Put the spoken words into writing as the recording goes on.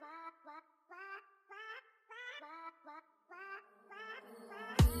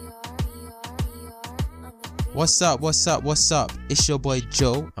What's up? It's your boy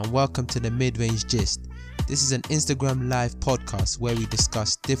Joe and welcome to the Mid-Range Gist. This is an Instagram live podcast where we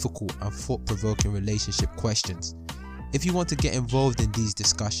discuss difficult and thought-provoking relationship questions. If you want to get involved in these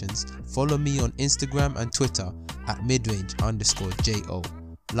discussions, follow me on Instagram and Twitter at midrange_JO.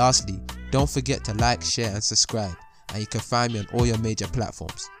 Lastly, don't forget to like, share and subscribe, and you can find me on all your major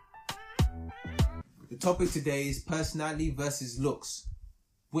platforms. The topic today is personality versus looks.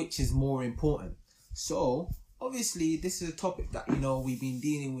 Which is more important? So, obviously, this is a topic that, we've been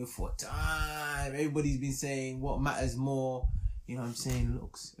dealing with for time. Everybody's been saying what matters more. I'm saying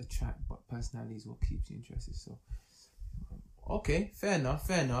looks attract, but personality is what keeps you interested. So, okay, fair enough.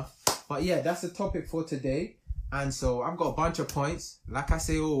 But yeah, that's the topic for today. And so, I've got a bunch of points. Like I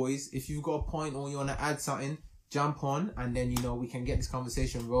say always, if you've got a point or you want to add something, jump on. And then, we can get this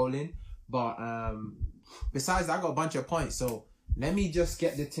conversation rolling. But besides, I got a bunch of points. So, let me just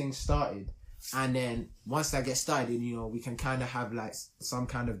get the thing started. And then once I get started, we can kind of have like some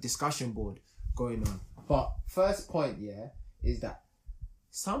kind of discussion board going on. But first point, is that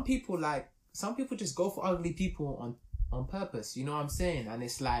some people just go for ugly people on purpose. You know what I'm saying? And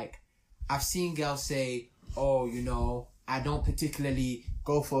it's like, I've seen girls say, I don't particularly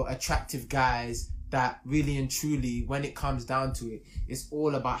go for attractive guys, that really and truly, when it comes down to it, it's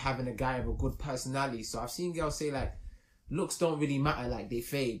all about having a guy with a good personality. So I've seen girls say like, looks don't really matter, like they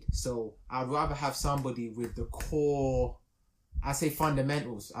fade. So I'd rather have somebody with the core, I say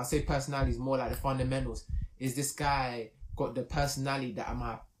fundamentals. I say personality is more like the fundamentals. Is this guy got the personality that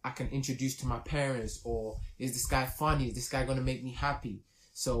I can introduce to my parents? Or is this guy funny? Is this guy going to make me happy?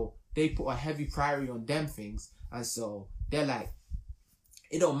 So they put a heavy priority on them things. And so they're like,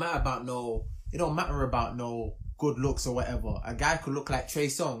 it don't matter about no good looks or whatever. A guy could look like Trey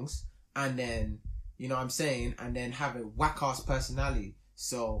Songz and then, you know what I'm saying? And then have a whack-ass personality.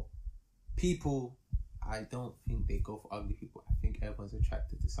 So, people, I don't think they go for ugly people. I think everyone's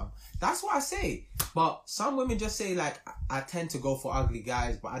attracted to some. That's what I say. But some women just say, like, I tend to go for ugly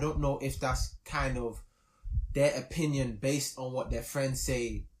guys. But I don't know if that's kind of their opinion based on what their friends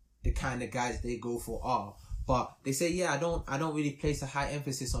say the kind of guys they go for are. But they say, I don't really place a high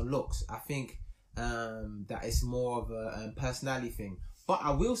emphasis on looks. I think that it's more of a personality thing. But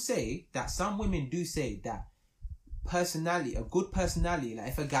I will say that some women do say that personality, a good personality, like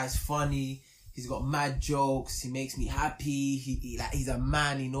if a guy's funny, he's got mad jokes, he makes me happy, he's a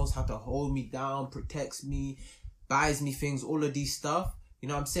man, he knows how to hold me down, protects me, buys me things, all of these stuff. You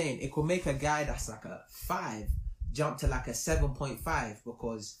know what I'm saying? It could make a guy that's like a 5 jump to like a 7.5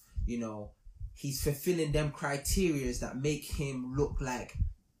 because, he's fulfilling them criterias that make him look like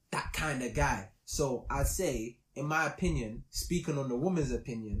that kind of guy. So I'd say, in my opinion, speaking on the woman's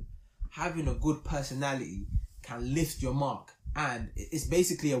opinion, having a good personality can lift your mark. And it's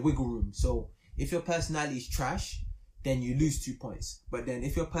basically a wiggle room. So if your personality is trash, then you lose 2 points. But then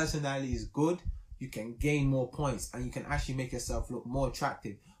if your personality is good, you can gain more points and you can actually make yourself look more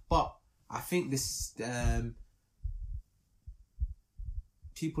attractive. But I think this,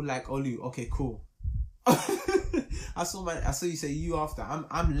 people like Olu, okay, cool. I saw you say you after.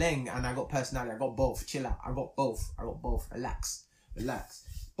 I'm Leng and I got personality. I got both. Chill out. I got both. Relax.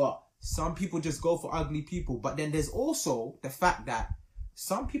 But some people just go for ugly people. But then there's also the fact that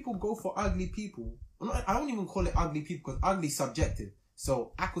some people go for ugly people. I don't even call it ugly people because ugly is subjective.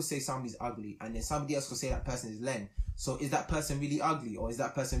 So I could say somebody's ugly and then somebody else could say that person is Leng. So is that person really ugly or is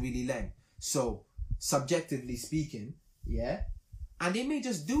that person really Leng? So subjectively speaking, and they may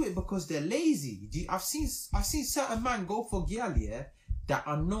just do it because they're lazy. I've seen certain men go for girl, that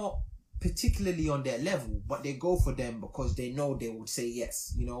are not particularly on their level, but they go for them because they know they would say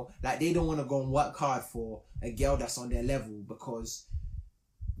yes. Like they don't want to go and work hard for a girl that's on their level because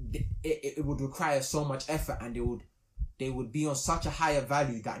it would require so much effort and they would be on such a higher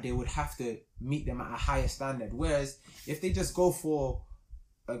value that they would have to meet them at a higher standard. Whereas if they just go for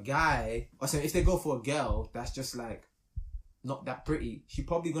a guy, if they go for a girl that's just like not that pretty, she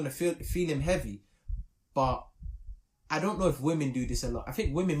probably gonna feel him heavy. But I don't know if women do this a lot. I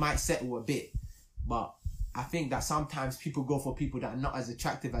think women might settle a bit, but I think that sometimes people go for people that are not as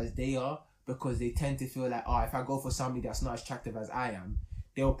attractive as they are because they tend to feel like, if I go for somebody that's not as attractive as I am,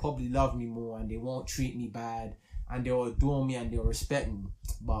 they'll probably love me more and they won't treat me bad and they'll adore me and they'll respect me.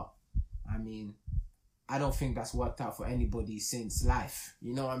 But I mean, I don't think that's worked out for anybody since life.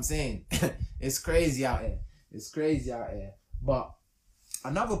 You know what I'm saying? It's crazy out here. But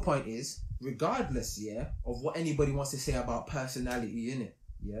another point is, regardless, of what anybody wants to say about personality,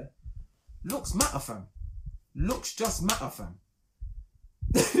 innit? Looks matter, fam. Looks just matter, fam.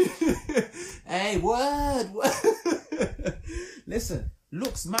 Hey, word. Listen,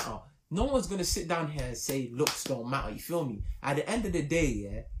 looks matter. no one's gonna sit down here and say looks don't matter. You feel me? At the end of the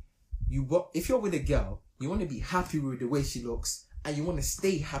day, if you're with a girl, you want to be happy with the way she looks, and you want to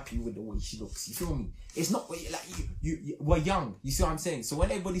stay happy with the way she looks. You feel me? It's not like we're young. You see what I'm saying? So when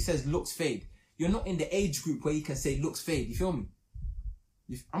everybody says looks fade, you're not in the age group where you can say looks fade. You feel me?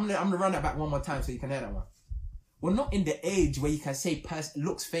 I'm gonna run that back one more time so you can hear that one. We're not in the age where you can say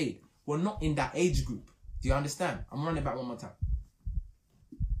looks fade. We're not in that age group. Do you understand? I'm running it back one more time.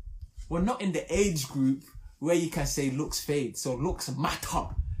 We're not in the age group where you can say looks fade. So looks matter.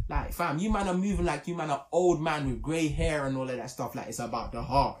 Like, fam, you man are moving like you man are old man with grey hair and all of that stuff. Like, it's about the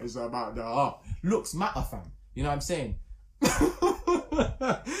heart. It's about the heart. Looks matter, fam. You know what I'm saying?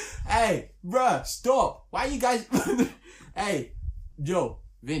 Hey, bruh, stop. Why you guys... Hey, Joe,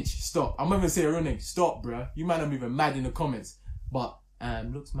 Vince, stop. I'm not even saying your real name. Stop, bruh. You man are moving mad in the comments. But,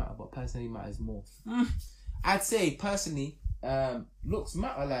 looks matter, but personally matters more. I'd say, personally, looks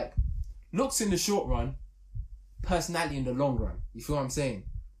matter. Like, looks in the short run, personality in the long run. You feel what I'm saying?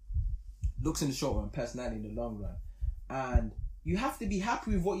 Looks in the short run, personality in the long run. And you have to be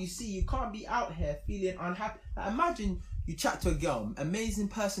happy with what you see. You can't be out here feeling unhappy. Like, imagine you chat to a girl, amazing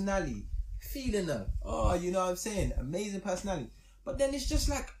personality, feeling her. Oh, you know what I'm saying? Amazing personality. But then it's just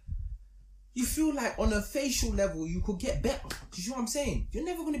like, you feel like on a facial level, you could get better. Do you know what I'm saying? You're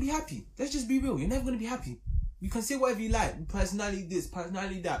never going to be happy. Let's just be real. You're never going to be happy. You can say whatever you like. Personality this,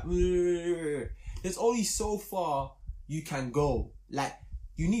 personality that. There's only so far you can go. Like,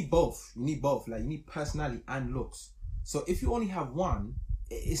 you need both. You need both. Like, you need personality and looks. So if you only have one,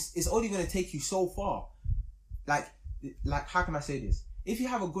 it's only going to take you so far. Like, how can I say this? If you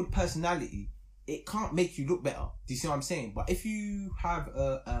have a good personality, it can't make you look better. Do you see what I'm saying? But if you have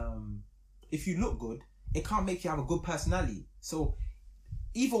if you look good, it can't make you have a good personality. So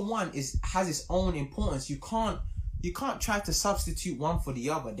either one has its own importance. You can't try to substitute one for the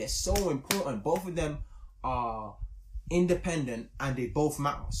other. They're so important. Both of them are independent and they both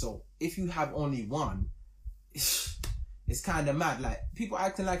matter. So if you have only one, it's kind of mad. Like, people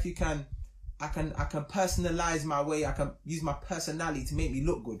acting like I can personalize my way. I can use my personality to make me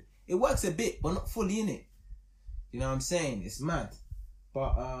look good. It works a bit, but not fully in it. You know what I'm saying? It's mad.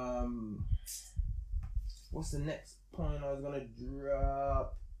 But what's the next point I was gonna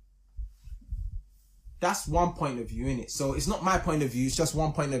drop? That's one point of view, innit? So it's not my point of view, it's just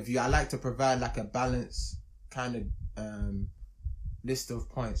one point of view. I like to provide like a balanced kind of list of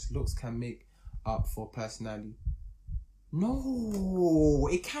points. Looks can make up for personality. No,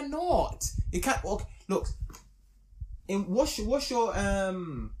 it cannot. It can't. Okay, look. What's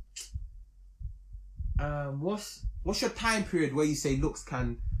your time period where you say looks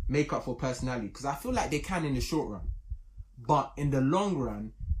can make up for personality? Because I feel like they can in the short run, but in the long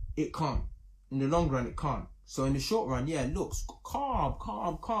run, it can't. In the long run, it can't. So in the short run, yeah, looks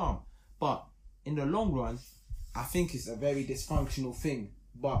calm. But in the long run, I think it's a very dysfunctional thing.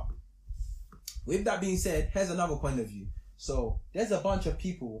 But with that being said, here's another point of view. So there's a bunch of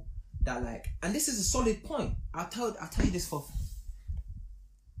people that like, and this is a solid point. I'll tell you this for.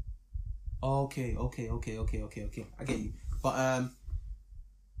 Okay. I get you. But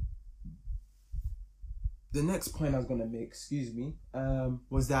the next point I was gonna make,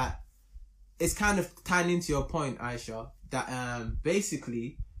 was that it's kind of tying into your point, Aisha, that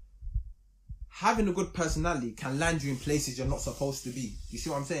basically having a good personality can land you in places you're not supposed to be. You see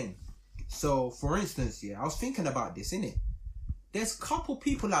what I'm saying? So, for instance, I was thinking about this, innit? There's a couple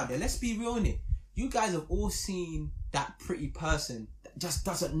people out there, let's be real, innit? You guys have all seen that pretty person that just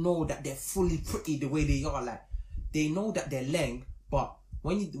doesn't know that they're fully pretty the way they are. Like, they know that they're leng, but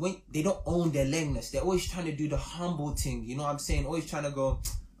when they don't own their lengness, they're always trying to do the humble thing, you know what I'm saying? Always trying to go,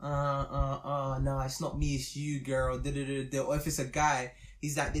 no, it's not me, it's you, girl. Or if it's a guy,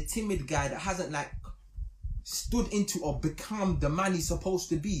 he's like the timid guy that hasn't like stood into or become the man he's supposed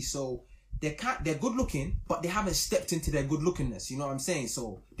to be. So they're good looking, but they haven't stepped into their good lookingness. You know what I'm saying?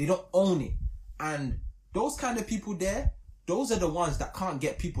 So they don't own it. And those kind of people there, those are the ones that can't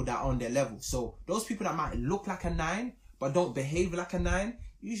get people that are on their level. So those people that might look like a 9, but don't behave like a 9,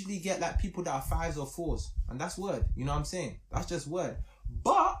 usually get like people that are 5s or 4s. And that's word. You know what I'm saying? That's just word.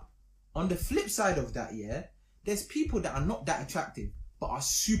 But on the flip side of that, there's people that are not that attractive, but are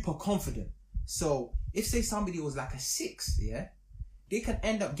super confident. So if say somebody was like a 6, they can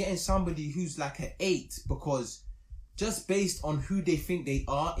end up getting somebody who's like an 8 because just based on who they think they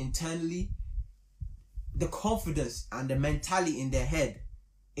are internally, the confidence and the mentality in their head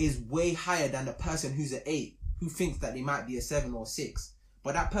is way higher than the person who's an 8 who thinks that they might be a 7 or 6.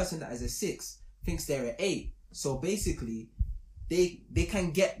 But that person that is a 6 thinks they're an 8. So basically, you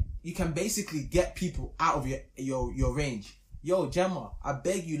can basically get people out of your range yo, Gemma, I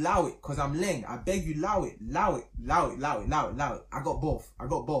beg you, allow it, cause I'm leng. I beg you, allow it. I got both.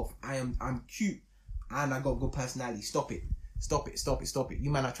 I'm cute, and I got good personality. Stop it. You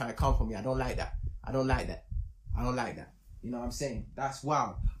man are trying to come for me. I don't like that. You know what I'm saying? That's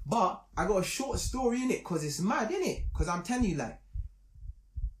wild. But I got a short story in it, cause it's mad, innit? Cause I'm telling you, like,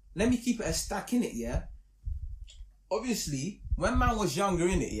 let me keep it a stack in it, yeah? Obviously, when man was younger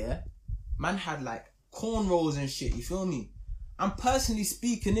in it, yeah, man had like cornrows and shit, you feel me? I'm personally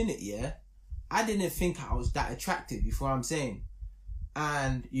speaking in it, yeah, I didn't think I was that attractive, you feel what I'm saying?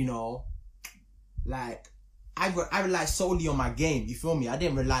 And, you know, like, I rely solely on my game, you feel me? I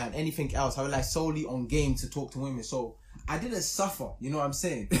didn't rely on anything else. I rely solely on game to talk to women. So I didn't suffer, you know what I'm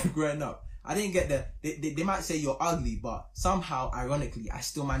saying? Growing up, I didn't get they might say you're ugly, but somehow, ironically, I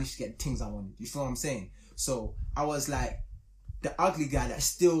still managed to get the things I wanted. You feel what I'm saying? So I was like the ugly guy that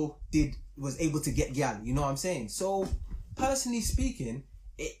still was able to get gal, you know what I'm saying? So personally speaking,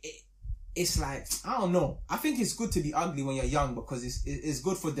 it's like, I don't know. I think it's good to be ugly when you're young because it's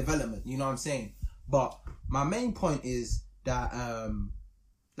good for development, you know what I'm saying? But my main point is that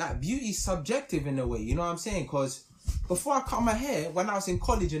like beauty is subjective in a way, you know what I'm saying? Because before I cut my hair, when I was in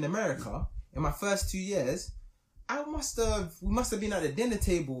college in America, in my first 2 years, we must have been at the dinner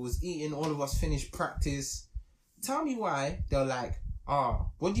tables eating, all of us finished practice. Tell me why they're like,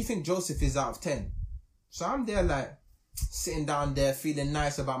 what do you think Joseph is out of 10? So I'm there like, sitting down there feeling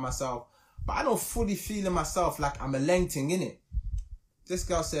nice about myself, but I don't fully feel in myself like I'm a lengting, innit? This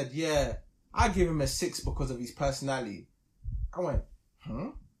girl said, yeah, I give him a 6 because of his personality. I went,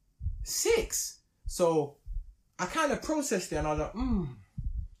 6? So I kind of processed it and I was like,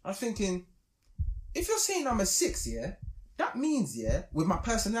 I was thinking, if you're saying I'm a 6, yeah, that means, yeah, with my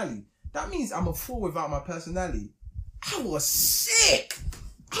personality, that means I'm a 4 without my personality. I was sick.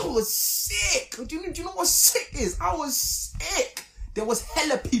 Do you know what sick is? I was sick. There was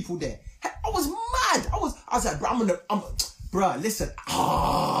hella people there. I was mad. I was like, bro, listen.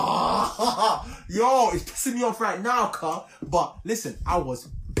 Yo, it's pissing me off right now, car. But listen, I was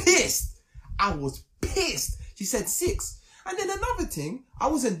pissed. She said 6. And then another thing, I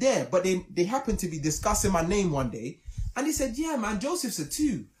wasn't there, but they happened to be discussing my name one day. And they said, yeah, man, Joseph's a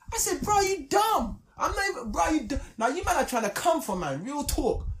 2. I said, bro, you dumb. I'm not even, bro, you dumb. Now, you man are trying to come for, man. Real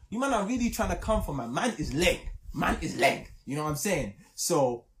talk. You man are really trying to come for, man. Man is leng. You know what I'm saying?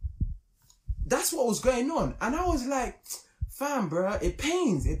 So, that's what was going on. And I was like, fam, bro, it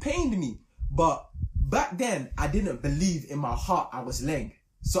pained me. But back then, I didn't believe in my heart I was leng.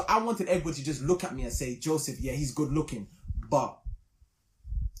 So I wanted everybody to just look at me and say, Joseph, yeah, he's good looking. But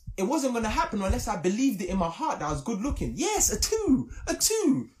it wasn't going to happen unless I believed it in my heart that I was good looking. Yes, a 2.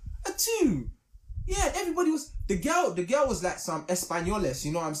 Yeah, everybody was, the girl was like some Españoles,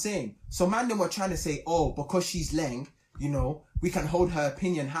 you know what I'm saying? So man, they were trying to say, oh, because she's leng, you know, we can hold her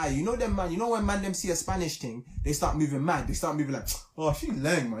opinion high. You know them, man, you know when man them see a Spanish thing, they start moving mad. They start moving like, oh, she's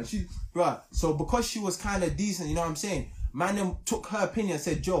leng, man. Right. So because she was kind of decent, you know what I'm saying? Man them took her opinion and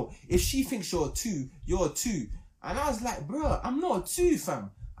said, Joe, if she thinks you're a 2, you're a 2. And I was like, bro, I'm not a 2,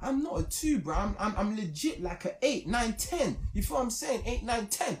 fam. I'm not a 2, bro. I'm legit like a 8, 9, 10. You feel what I'm saying? 8, 9,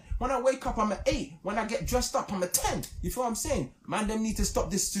 10. When I wake up, I'm an 8. When I get dressed up, I'm a 10. You feel what I'm saying? Man, them need to stop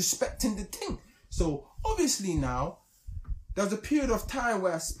disrespecting the thing. So obviously now, there's a period of time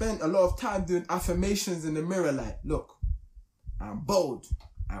where I spent a lot of time doing affirmations in the mirror. Like, look, I'm bold.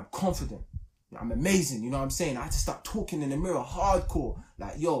 I'm confident. I'm amazing. You know what I'm saying? I had to start talking in the mirror hardcore.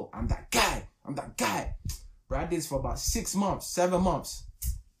 Like, yo, I'm that guy. Bro, I did this for about 6 months, 7 months.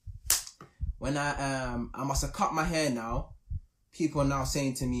 When I must have cut my hair now, people are now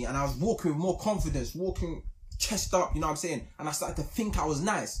saying to me, and I was walking with more confidence, walking chest up, you know what I'm saying? And I started to think I was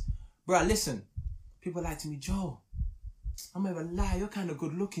nice. Bro, listen, people like to me, Joe, I'm not gonna lie, you're kind of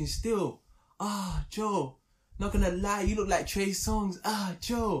good looking still. Joe, not gonna lie, you look like Trey Songz.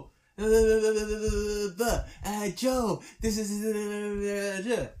 Joe, Joe, this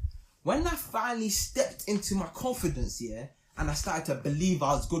is... When I finally stepped into my confidence, yeah, and I started to believe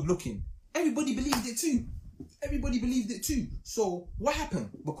I was good looking, everybody believed it too. So what happened?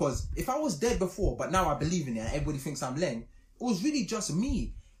 Because if I was dead before, but now I believe in it and everybody thinks I'm leng, it was really just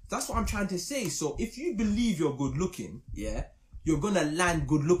me. That's what I'm trying to say. So if you believe you're good looking, yeah, you're gonna land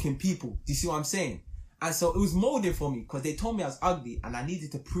good looking people. Do you see what I'm saying? And so it was molded for me because they told me I was ugly and I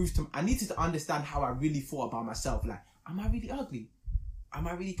needed to understand how I really thought about myself. Like, am I really ugly? Am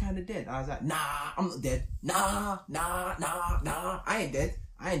I really kind of dead? And I was like, nah, I'm not dead. Nah. I ain't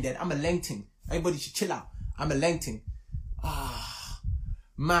dead. I'm a lengting. Everybody should chill out. I'm a lengting.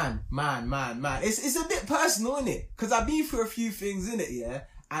 Man. It's a bit personal, innit? Because I've been through a few things, innit, yeah?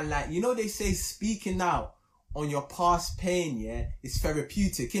 And like, you know, they say speaking out on your past pain, yeah, is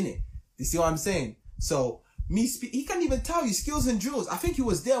therapeutic, innit? You see what I'm saying? So, he can't even tell you skills and drills. I think he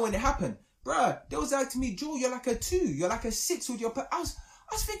was there when it happened. Bruh, they was like to me, Joe, you're like a 2, you're like a 6 with your... I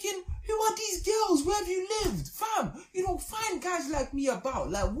was thinking, who are these girls? Where have you lived? Fam, you don't find guys like me about.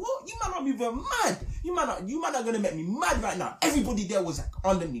 Like, what? You might not be even mad. You might not gonna make me mad right now. Everybody there was like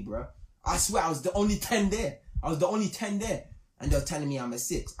under me, bruh. I swear I was the only 10 there. And they're telling me I'm a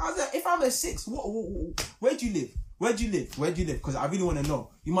 6. I was like, if I'm a 6, where do you live? Where do you live? Because I really want to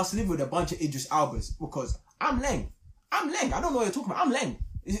know. You must live with a bunch of Idris Albas, because I'm Leng. I don't know what you're talking about. I'm Leng.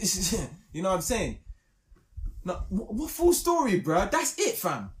 You know what I'm saying? No, what full story, bruh? That's it,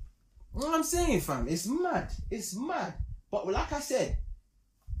 fam. You know what I'm saying, fam? It's mad. But like I said,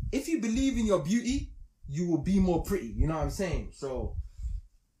 if you believe in your beauty, you will be more pretty. You know what I'm saying? So,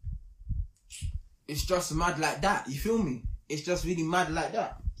 it's just mad like that. You feel me? It's just really mad like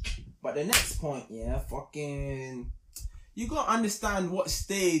that. But the next point, yeah, fucking... You gotta understand what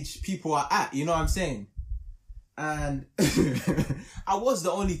stage people are at. You know what I'm saying? And I was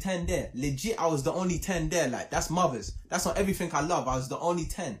the only 10 there. Legit, I was the only 10 there. Like, that's mothers. That's not everything I love. I was the only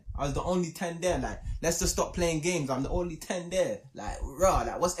 10. there. Like, let's just stop playing games. I'm the only 10 there. Like, raw.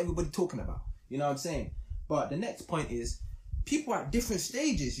 Like, what's everybody talking about? You know what I'm saying? But the next point is, people are at different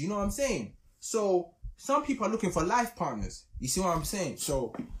stages. You know what I'm saying? So, some people are looking for life partners. You see what I'm saying?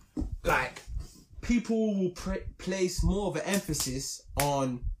 So, like, people will place more of an emphasis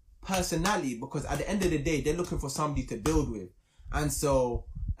on personality, because at the end of the day, they're looking for somebody to build with. And so,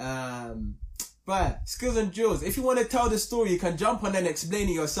 but skills and drills, if you want to tell the story, you can jump on and explain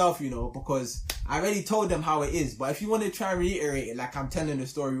it yourself, you know, because I already told them how it is. But if you want to try and reiterate it like I'm telling the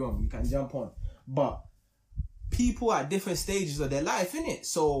story wrong, you can jump on. But people at different stages of their life, innit?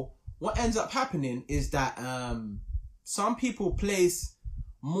 So what ends up happening is that some people place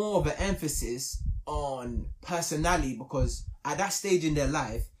more of an emphasis on personality, because at that stage in their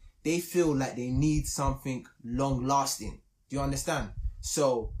life, they feel like they need something long lasting. Do you understand?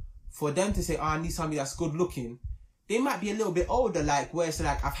 So for them to say, oh, I need somebody that's good looking, they might be a little bit older, like where it's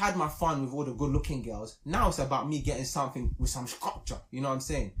like, I've had my fun with all the good looking girls. Now it's about me getting something with some structure. You know what I'm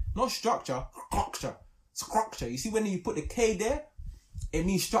saying? Not structure, structure. You see, when you put the K there, it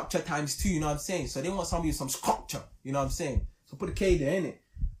means structure times 2. You know what I'm saying? So they want somebody with some structure. You know what I'm saying? So put the K there, innit?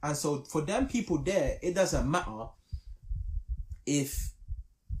 And so for them people there, it doesn't matter if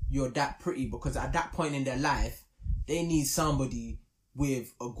you're that pretty, because at that point in their life, they need somebody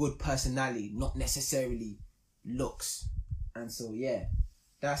with a good personality, not necessarily looks. And so, yeah,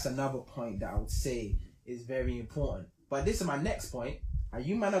 that's another point that I would say is very important. But this is my next point. And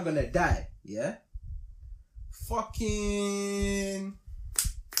you man are gonna die, yeah? Fucking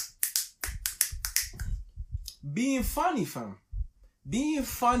being funny, fam. Being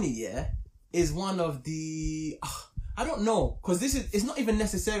funny, yeah, is one of the... I don't know, because it's not even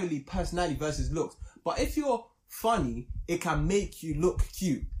necessarily personality versus looks. But if you're funny, it can make you look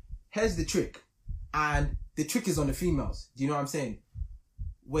cute. Here's the trick. And the trick is on the females. Do you know what I'm saying?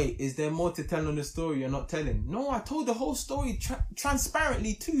 Wait, is there more to tell on the story you're not telling? No, I told the whole story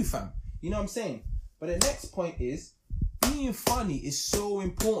transparently too, fam. You know what I'm saying? But the next point is, being funny is so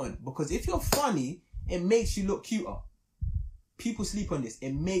important, because if you're funny, it makes you look cuter. People sleep on this.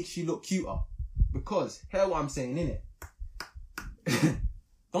 It makes you look cuter. Because, hear what I'm saying, innit?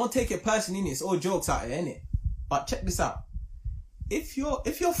 Don't take it personally, innit? It's all jokes out here, innit? But check this out. If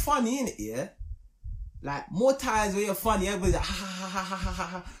you're funny, innit, yeah? Like, more times when you're funny, everybody's like, ha ha ha ha ha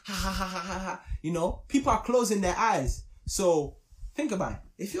ha ha ha ha ha ha. You know? People are closing their eyes. So, think about it.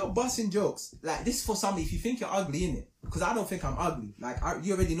 If you're busting jokes, like, this is for somebody, if you think you're ugly, innit? Because I don't think I'm ugly. Like,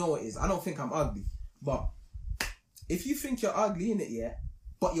 you already know what it is. I don't think I'm ugly. But, if you think you're ugly, innit, yeah?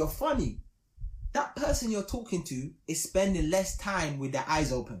 But you're funny, that person you're talking to is spending less time with their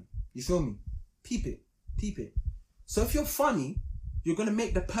eyes open. You feel me? Peep it. So if you're funny, you're going to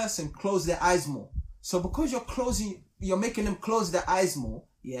make the person close their eyes more. So because you're making them close their eyes more,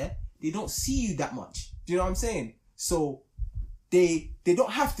 yeah, they don't see you that much. Do you know what I'm saying? So they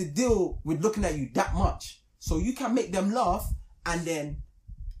don't have to deal with looking at you that much. So you can make them laugh, and then,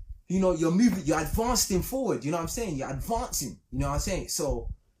 you know, you're advancing forward. You know what I'm saying? You're advancing. You know what I'm saying? So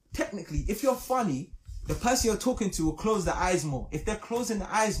technically, if you're funny, the person you're talking to will close their eyes more. If they're closing the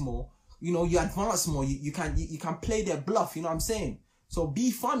eyes more, you know, you advance more. You can play their bluff. You know what I'm saying? So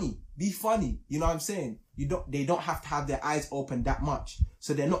be funny. You know what I'm saying? They don't have to have their eyes open that much.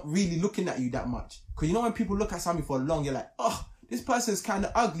 So they're not really looking at you that much. Because you know, when people look at somebody for long, you're like, oh, this person's kind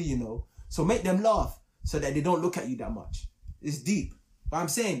of ugly, you know. So make them laugh so that they don't look at you that much. It's deep. But I'm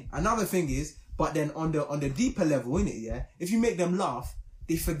saying, another thing is, but then on the deeper level, innit, yeah? If you make them laugh,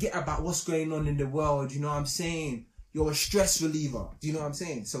 they forget about what's going on in the world. You know what I'm saying? You're a stress reliever. Do you know what I'm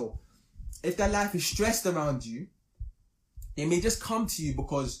saying? So if their life is stressed around you, they may just come to you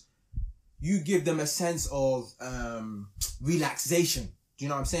because you give them a sense of relaxation. Do you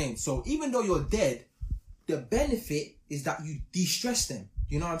know what I'm saying? So even though you're dead, the benefit is that you de-stress them.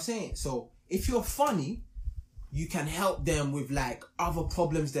 Do you know what I'm saying? So if you're funny, you can help them with like other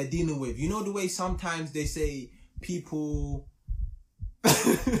problems they're dealing with. You know the way sometimes they say people...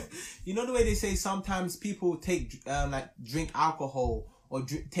 you know the way they say sometimes people take drink alcohol or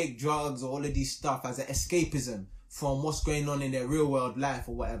take drugs or all of these stuff as an escapism from what's going on in their real world life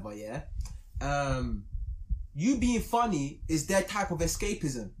or whatever, yeah? You being funny is their type of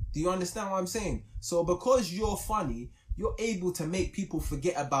escapism. Do you understand what I'm saying? So because you're funny, you're able to make people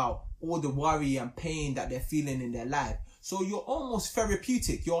forget about all the worry and pain that they're feeling in their life. So you're almost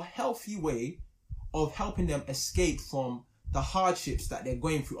therapeutic. You're a healthy way of helping them escape from the hardships that they're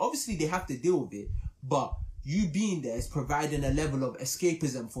going through. Obviously, they have to deal with it, but you being there is providing a level of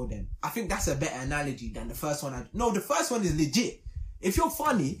escapism for them. I think that's a better analogy than the first one. No, the first one is legit. If you're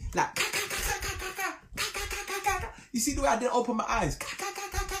funny, like, you see the way I didn't open my eyes?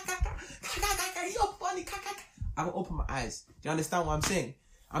 You're funny. I haven't opened my eyes. Do you understand what I'm saying?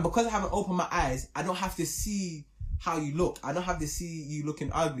 And because I haven't opened my eyes, I don't have to see how you look. I don't have to see you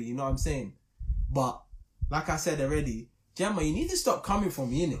looking ugly. You know what I'm saying? But like I said already, Gemma, you need to stop coming for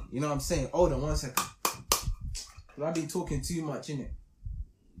me, innit? You know what I'm saying? Hold on 1 second. I've been talking too much, innit?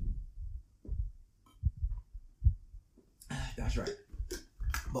 That's right.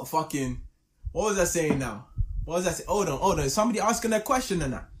 But fucking, what was I saying now? What was I saying? Hold on. Somebody asking a question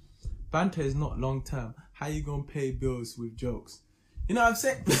and that. Banter is not long term. How you gonna pay bills with jokes? You know what I'm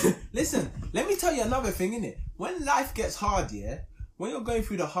saying? Listen, let me tell you another thing, innit? When life gets hard, yeah? When you're going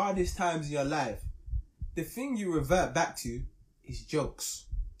through the hardest times in your life, the thing you revert back to is jokes.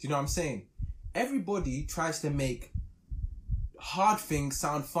 Do you know what I'm saying? Everybody tries to make hard things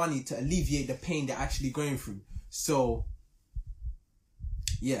sound funny to alleviate the pain they're actually going through. So,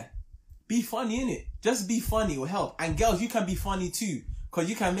 yeah. Be funny, innit? Just be funny will help. And girls, you can be funny too. Because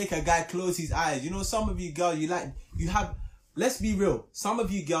you can make a guy close his eyes. You know, some of you girls, let's be real. Some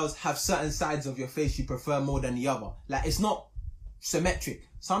of you girls have certain sides of your face you prefer more than the other. Like, it's not symmetric.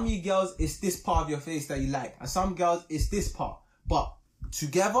 Some of you girls, it's this part of your face that you like. And some girls, it's this part. But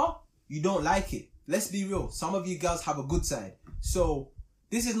together, you don't like it. Let's be real. Some of you girls have a good side. So,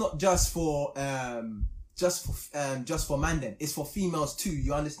 this is not just for man then. It's for females too.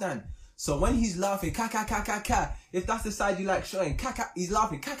 You understand? So when he's laughing, if that's the side you like showing, he's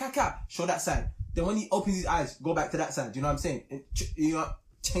laughing, show that side. Then when he opens his eyes, go back to that side. You know what I'm saying? You know,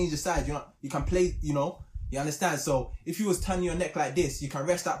 change the side. You know, you can play, you know, you understand? So if you was turning your neck like this, you can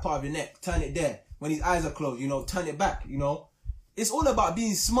rest that part of your neck, turn it there. When his eyes are closed, you know, turn it back, you know. It's all about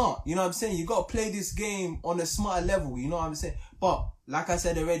being smart. You know what I'm saying? You got to play this game on a smarter level. You know what I'm saying? But like I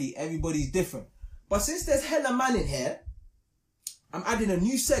said already, everybody's different. But since there's hella man in here, I'm adding a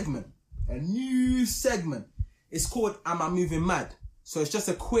new segment. It's called Am I Moving Mad? So it's just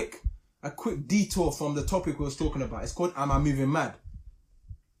a quick detour from the topic we was talking about. It's called Am I Moving Mad?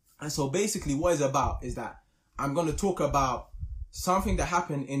 And so basically what it's about is that I'm going to talk about something that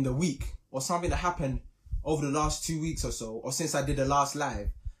happened in the week or something that happened over the last 2 weeks or so, or since I did the last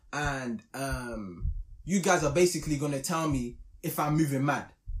live. And you guys are basically going to tell me if I'm moving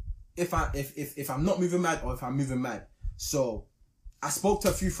mad. If I'm not moving mad or if I'm moving mad. So I spoke to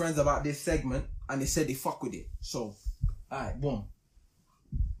a few friends about this segment and they said they fuck with it. So, alright, boom.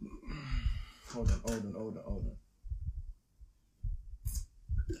 Hold on.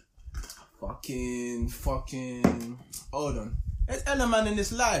 Fucking. Hold on. There's Element in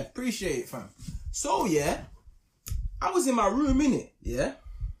this live. Appreciate it, fam. So, yeah. I was in my room, innit? Yeah.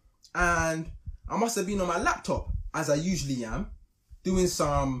 And I must have been on my laptop, as I usually am, doing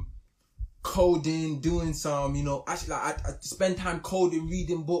some coding, doing some, you know, actually I spend time coding,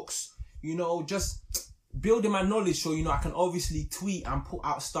 reading books, you know, just building my knowledge so, you know, I can obviously tweet and put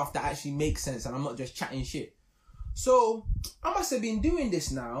out stuff that actually makes sense and I'm not just chatting shit. So, I must have been doing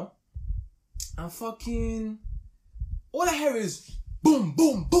this now and fucking, all I hear is boom,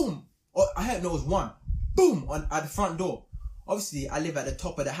 boom, boom. Or I heard no, it was one. Boom at the front door. Obviously, I live at the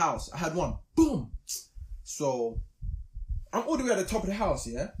top of the house. I had one. Boom. So, I'm all the way at the top of the house,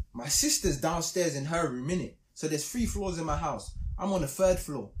 yeah? My sister's downstairs in her room, innit? So there's 3 floors in my house. I'm on the 3rd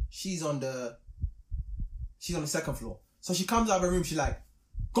floor. She's on the 2nd floor. So she comes out of her room, she's like,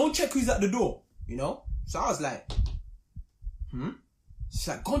 go and check who's at the door, you know? So I was like, She's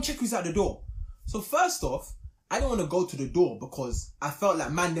like, go and check who's at the door. So first off, I didn't want to go to the door because I felt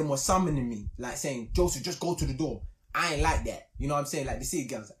like man them was summoning me. Like saying, Joseph, just go to the door. I ain't like that. You know what I'm saying? Like the city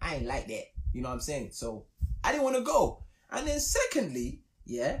girls, I ain't like that. You know what I'm saying? So I didn't want to go. And then secondly,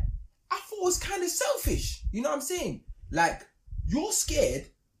 yeah, I thought it was kind of selfish. You know what I'm saying? Like, you're scared,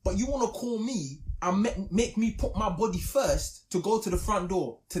 but you want to call me and make me put my body first to go to the front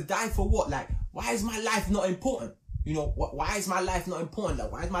door. To die for what? Like, why is my life not important? You know, why is my life not important?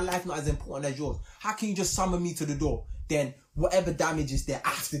 Like, why is my life not as important as yours? How can you just summon me to the door? Then whatever damage is there, I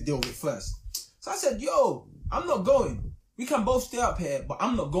have to deal with first. So I said, yo, I'm not going. We can both stay up here, but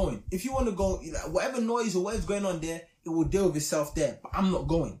I'm not going. If you want to go, like, whatever noise or whatever's going on there, it will deal with itself there. But I'm not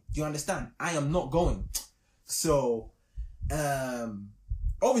going. Do you understand? I am not going. So,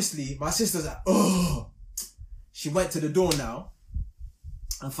 obviously, my sister's like, oh. She went to the door now.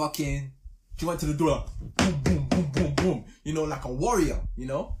 And she went to the door like, boom, boom, boom, boom, boom. You know, like a warrior, you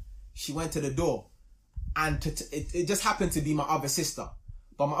know? She went to the door. And it just happened to be my other sister.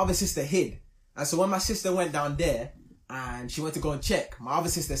 But my other sister hid. And so when my sister went down there, and she went to go and check, my other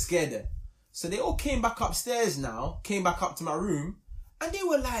sister scared her. So they all came back upstairs now, came back up to my room, and they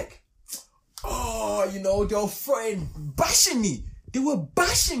were like, oh, you know, they were bashing me. They were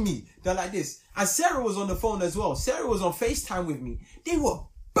bashing me. They're like this. And Sarah was on the phone as well. Sarah was on FaceTime with me. They were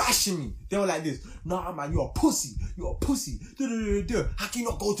bashing me. They were like this. Nah, man, you're a pussy. You're a pussy. How can you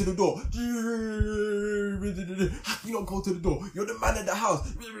not go to the door? How can you not go to the door? You're the man of the house.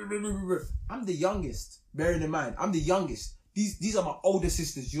 I'm the youngest. Bearing in mind, I'm the youngest. These are my older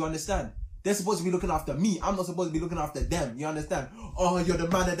sisters. You understand? They're supposed to be looking after me. I'm not supposed to be looking after them. You understand? Oh, you're the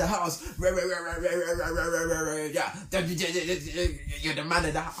man of the house. Yeah. You're the man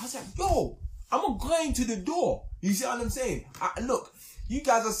of the house. I was like, yo, I'm not going to the door. You see what I'm saying? Look, you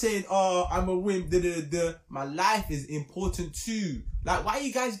guys are saying, oh, I'm a wimp. My life is important too. Like, why are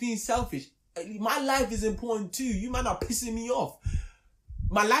you guys being selfish? My life is important too. You man are pissing me off.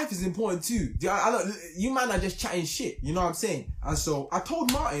 My life is important too. You man are just chatting shit. You know what I'm saying? And so I told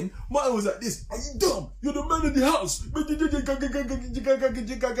Martin was like this. Are you dumb? You're the man of the house.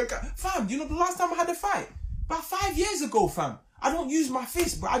 Fam, you know the last time I had a fight? About 5 years ago, fam. I don't use my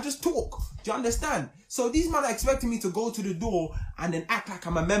fist, but I just talk. Do you understand? So these men are expecting me to go to the door and then act like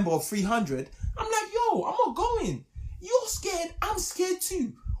I'm a member of 300. I'm like, yo, I'm not going. You're scared. I'm scared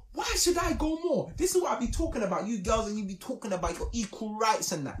too. Why should I go more? This is what I be talking about, you girls, and you be talking about your equal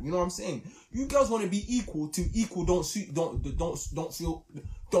rights and that. You know what I'm saying? You girls want to be equal to equal. Don't feel.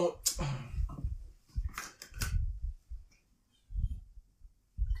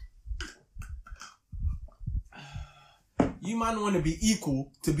 You man want to be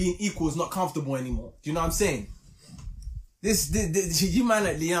equal to being equal is not comfortable anymore. Do you know what I'm saying? This you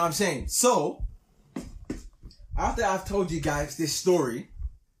man, you know what I'm saying? So after I've told you guys this story,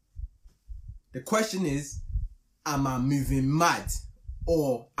 the question is, am I moving mad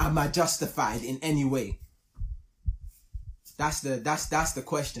or am I justified in any way? That's the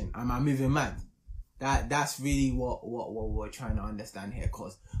question. Am I moving mad? That's really what we're trying to understand here.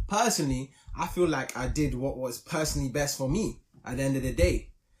 Cause personally, I feel like I did what was personally best for me. At the end of the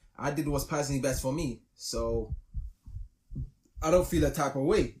day, I did what's personally best for me. So I don't feel a type of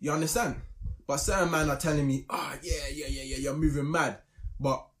way. You understand? But certain men are telling me, yeah, you're moving mad.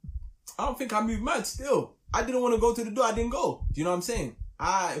 But I don't think I moved mad still. I didn't want to go to the door. I didn't go. Do you know what I'm saying?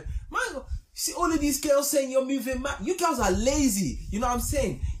 See all of these girls saying you're moving mad. You girls are lazy. You know what I'm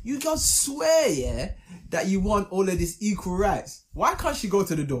saying? You girls swear, yeah, that you want all of this equal rights. Why can't she go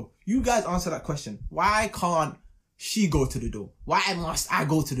to the door? You guys answer that question. Why can't she go to the door? Why must I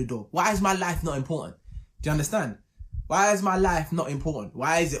go to the door? Why is my life not important? Do you understand? Why is my life not important?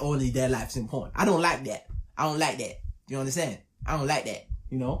 Why is it only their life's important? I don't like that. I don't like that. Do you understand? I don't like that.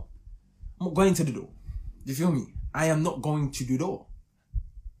 You know? I'm not going to the door. Do you feel me? I am not going to the door.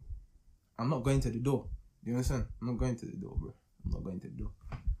 I'm not going to the door. You understand? I'm not going to the door, bro. I'm not going to the door.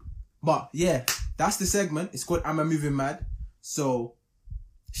 But yeah, that's the segment. It's called Am I Moving Mad? So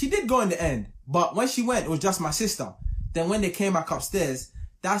she did go in the end. But when she went, it was just my sister. Then when they came back upstairs,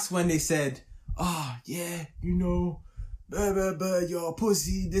 that's when they said, yeah, you know, you're a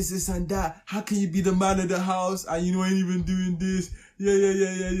pussy, this and that. How can you be the man of the house and you ain't even doing this?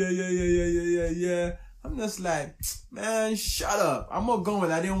 Yeah. I'm just like, man, shut up. I'm not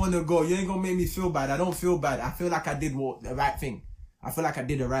going. I didn't want to go. You ain't gonna make me feel bad. I don't feel bad. I feel like I did the right thing. I feel like I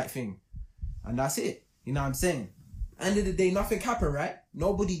did the right thing. And that's it. You know what I'm saying? End of the day, nothing happened, right?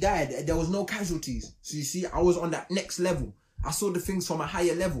 Nobody died. There was no casualties. So you see, I was on that next level. I saw the things from a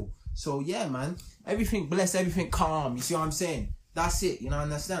higher level. So yeah, man. Everything blessed, everything calm. You see what I'm saying? That's it. You know what I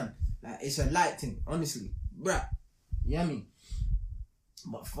understand? Like, it's a light thing, honestly. Bruh. You know what I mean?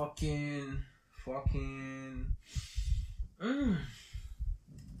 But fucking...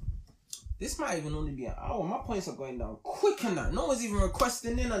 This might even only be an hour. My points are going down quick and that. No one's even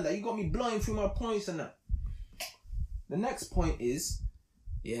requesting in on that. You got me blowing through my points and that. The next point is,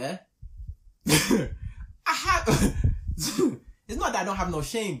 yeah. I have... It's not that I don't have no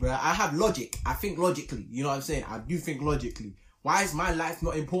shame, bro. I have logic. I think logically. You know what I'm saying? I do think logically. Why is my life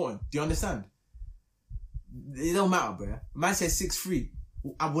not important? Do you understand? It don't matter, bro. Man says 6'3".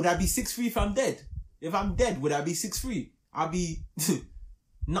 Would I be 6'3" if I'm dead? If I'm dead, would I be 6'3"? I'll be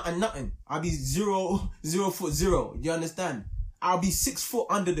nothing. I'll be 0 You understand? I'll be 6 foot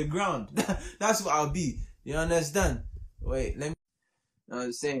under the ground. That's what I'll be. You understand? Wait, let me...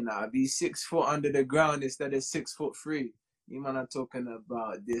 I'm saying that I'll be 6 foot under the ground instead of 6'3". You man are talking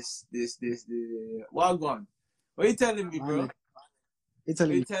about this. Wagwan. What are you telling me, bro? What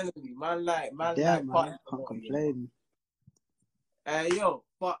are you telling me? Man, damn, man, can't complain. Yo,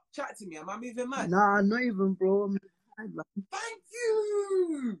 but chat to me. Am I moving mad? Nah, not even, bro. I'm mad, man. Thank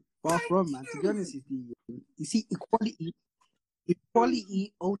you. Far from, man. To be honest with you see, equality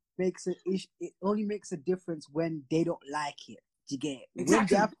only makes a difference when they don't like it. Do you get it?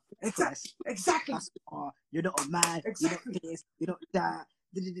 Exactly. When Exactly. That's, you're not a man. Exactly. You're not this. You're not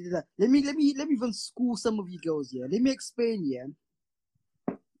that. Let me even school some of you girls. Yeah. Let me explain.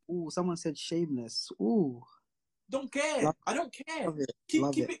 Yeah. Ooh, someone said shameless. Ooh. Don't care. I don't care.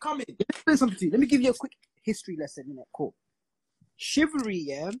 Keep it coming. Let me explain something to you. Let me give you a quick history lesson. In that cool. Chivalry,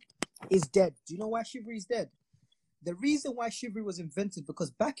 yeah, is dead. Do you know why chivalry is dead? The reason why chivalry was invented,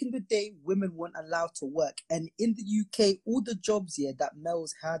 because back in the day, women weren't allowed to work. And in the UK, all the jobs here that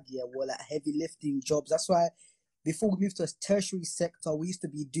males had here were like heavy lifting jobs. That's why before we moved to a tertiary sector, we used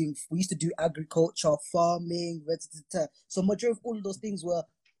to do agriculture, farming, so majority of all of those things were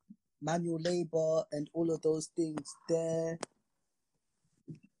manual labor and all of those things there.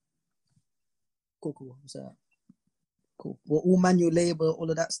 Cool. What's that? Cool. We're all manual labor, all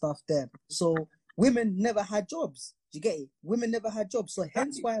of that stuff there. So women never had jobs. Do you get it? Women never had jobs. So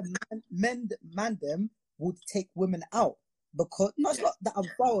hence why men them would take women out. Because not that I'm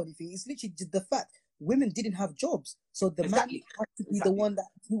proud or anything. It's literally just the fact women didn't have jobs. So the man had to be the one that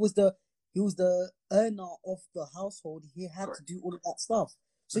he was the earner of the household. He had to do all of that stuff.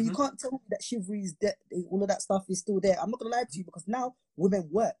 So you can't tell me that chivalry is dead. All of that stuff is still there. I'm not gonna lie to you because now women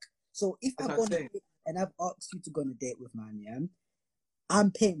work. So if I go on a date and I've asked you to go on a date with man, yeah,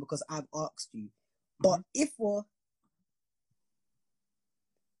 I'm paying because I've asked you. But if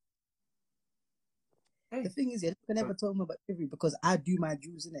the thing is, you can never tell me about chivalry because I do my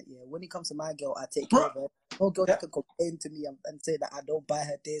dues in it. Yeah, when it comes to my girl, I take care of her. No girl that can complain to me and say that I don't buy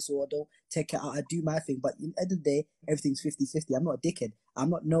her this or I don't take her out. I do my thing, but at the end of the day, everything's 50-50. I'm not a dickhead. I'm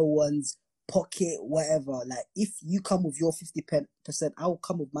not no one's pocket, whatever. Like if you come with your 50%, I will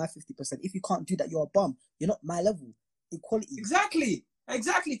come with my 50%. If you can't do that, you're a bum. You're not my level. Equality. Exactly.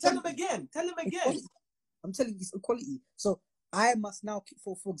 Tell him again. Equality. I'm telling you, it's equality. So I must now,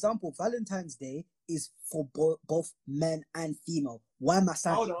 for example, Valentine's Day is for both men and female. Why must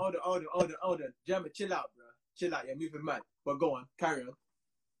I? Hold on. Gemma, chill out, bro. Chill out. You're moving mad. But go on. Carry on.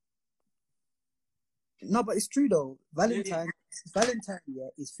 No, but it's true though. Valentine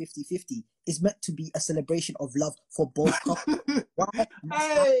is 50-50. It's meant to be a celebration of love for both couples. Why?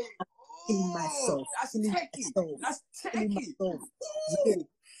 Hey! Killing myself. That's killing myself.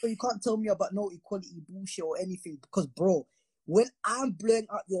 So you can't tell me about no equality bullshit or anything because, bro, when I'm blowing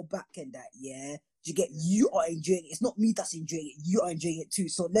out your back and that, yeah, you are enjoying it. It's not me that's enjoying it. You are enjoying it too.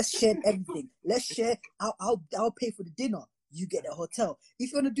 So let's share everything. Let's share. I'll pay for the dinner. You get the hotel.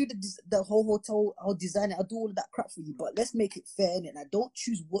 If you want to do the whole hotel, I'll design it. I'll do all of that crap for you. But let's make it fair, innit? And I don't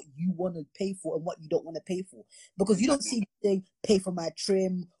choose what you want to pay for and what you don't want to pay for. Because you don't see the thing, pay for my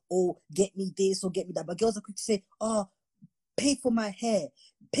trim or get me this or get me that. But girls are quick to say, pay for my hair,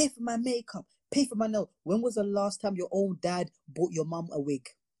 pay for my makeup, pay for my nail. When was the last time your own dad bought your mum a wig?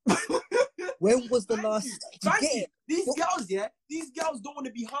 When was the last? These girls don't want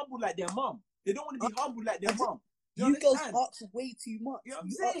to be humble like their mum. They don't want to be humble like their mum. You girls ask way too much. You know what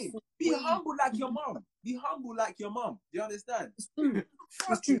I'm saying? Be humble like your mum. Be humble like your mum. Do you understand? It's true.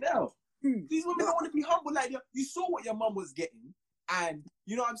 It's true. These women don't want to be humble like you. You saw what your mum was getting, and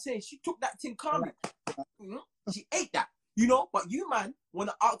you know what I'm saying? She took that thing calmly. She ate that. You know, but you man want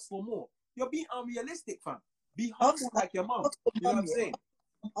to ask for more. You're being unrealistic, fam. Be humble like your mum. You know what I'm saying?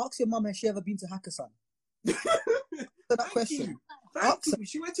 Ask your mum, has she ever been to Hakkasan? That question. Thank you.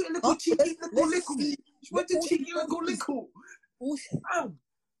 She went to a little cheeky little. She went to cheeky little.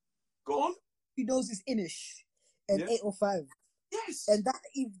 Go on. She knows it's Inish and 805. Yes. And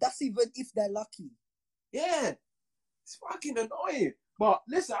that's even if they're lucky. Yeah. It's fucking annoying. But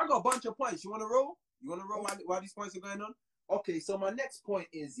listen, I got a bunch of points. You want to roll? You want to roll while these points are going on? Okay, so my next point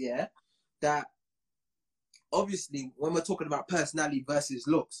is, that obviously when we're talking about personality versus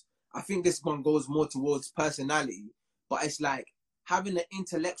looks, I think this one goes more towards personality, but it's like having an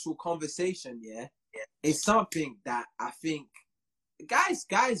intellectual conversation, yeah, is something that I think guys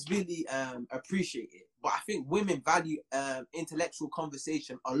really appreciate it. But I think women value intellectual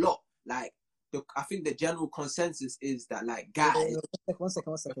conversation a lot. Like I think the general consensus is that like guys. One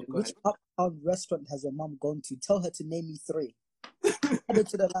second. Go Which ahead. uptown restaurant has your mom gone to? Tell her to name me 3. Add it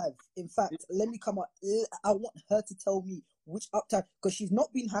to the live. In fact, let me come out. I want her to tell me which uptown, because she's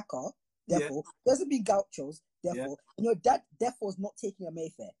not been Hacker, therefore, doesn't be Gauchos, therefore, and your dad, therefore, is not taking a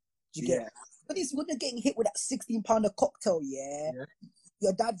Mayfair. Do you get it? But he's when they're getting hit with that 16-pounder cocktail, yeah.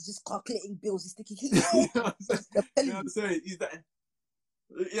 Your dad's just calculating bills. He's thinking, You know what I'm saying?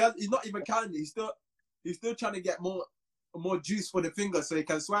 He's not even counting. He's still trying to get more juice for the finger so he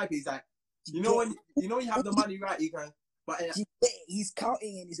can swipe. He's like, when you have the money right, you can. But he's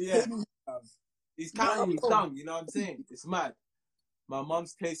counting and he's paying. He's counting his tongue. You know what I'm saying? It's mad. My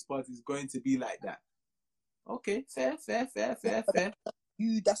mom's taste buds is going to be like that. Okay, fair.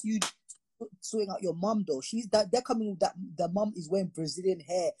 That's you sorting out your mom though. They're coming with that. The mom is wearing Brazilian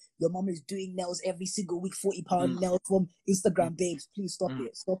hair. Your mom is doing nails every single week, 40-pound nails from Instagram babes. Please stop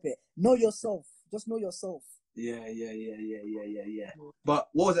it. Know yourself. Just know yourself. Yeah. But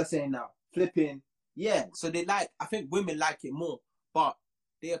what was I saying now? Flipping. Yeah. So I think women like it more, but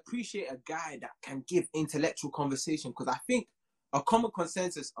they appreciate a guy that can give intellectual conversation, because I think a common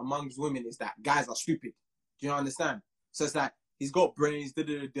consensus amongst women is that guys are stupid. Do you understand? So it's like, he's got brains, but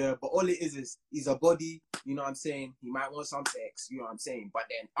all it is he's a body, you know what I'm saying? He might want some sex, you know what I'm saying? But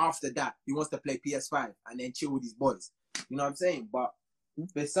then after that, he wants to play PS5 and then chill with his boys, you know what I'm saying? But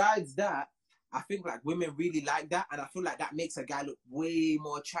besides that, I think like women really like that, and I feel like that makes a guy look way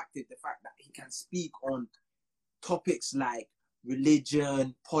more attractive. The fact that he can speak on topics like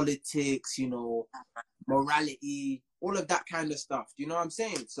religion, politics, morality, all of that kind of stuff. Do you know what I'm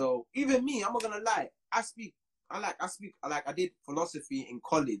saying? So even me, I'm not gonna lie, I did philosophy in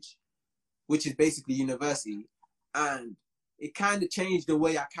college, which is basically university, and it kind of changed the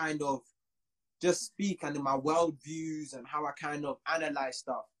way I kind of just speak and in my world views and how I kind of analyze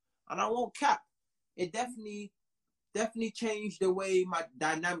stuff. And I won't cap, it definitely changed the way my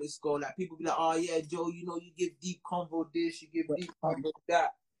dynamics go. Like people be like, oh yeah, Joe, you give deep convo this, you give deep convo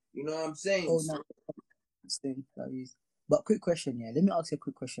that. You know what I'm saying? Oh no. But quick question, yeah. Let me ask you a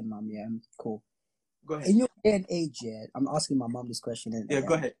quick question, mom. Yeah, cool. Go ahead. In your day and age, yeah, I'm asking my mom this question. Go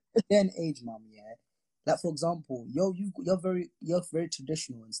ahead. In your day and age, mom, yeah. Like for example, you're very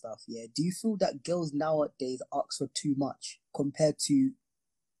traditional and stuff, yeah. Do you feel that girls nowadays ask for too much compared to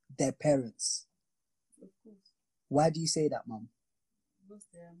their parents? Of course. Why do you say that, mom? Because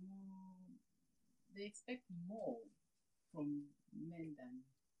they expect more from men than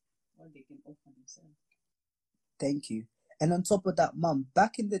what they can offer themselves. Thank you. And on top of that, mum,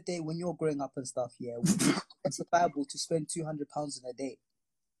 back in the day when you were growing up and stuff, yeah, it's viable to spend £200 in a day.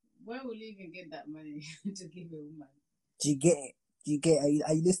 Where will you even get that money to give a woman? Do you get it?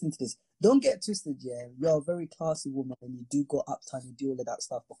 Are you listening to this? Don't get twisted, yeah. You're a very classy woman and you do go uptown, you do all of that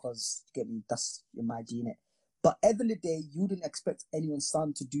stuff because, get me, that's your magic, innit? But at the end of the day, you wouldn't expect anyone's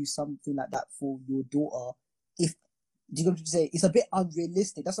son to do something like that for your daughter. Do you know what I'm saying? It's a bit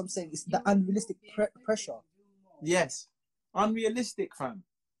unrealistic. That's what I'm saying. It's the unrealistic pressure. Yes. Unrealistic, fam.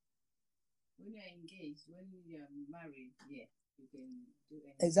 When you're engaged, when you're married, yeah, you can do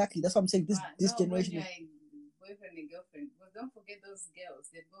anything. Exactly. That's what I'm saying. This generation. When you're boyfriend and girlfriend, well, don't forget those girls.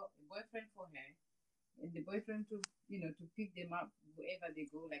 They've got a boyfriend for her, and the boyfriend to pick them up wherever they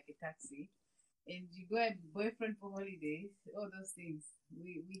go, like a taxi. And you go a boyfriend for holidays, all those things.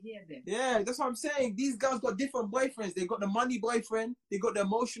 We hear them. Yeah, that's what I'm saying. These girls got different boyfriends. They got the money boyfriend, they got the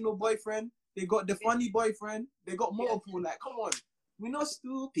emotional boyfriend, they got the funny boyfriend, they got multiple. Like, come on. We're not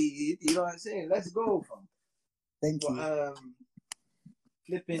stupid, you know what I'm saying? Let's go, fam. Thank you.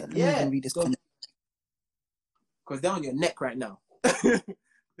 Flipping, because they're on your neck right now.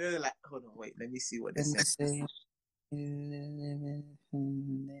 They're like, hold on, wait, let me see what they're saying.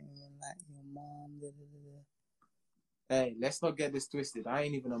 Hey, let's not get this twisted. I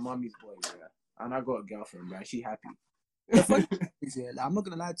ain't even a mommy's boy, yeah. And I got a girlfriend, right? She happy. The funny thing is, yeah, I'm not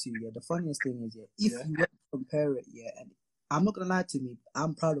gonna lie to you, yeah. The funniest thing is, yeah, if you were to compare it, yeah, and I'm not gonna lie to me,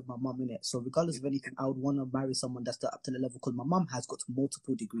 I'm proud of my mum, innit? So regardless of anything, I would want to marry someone that's up to the level, because my mum has got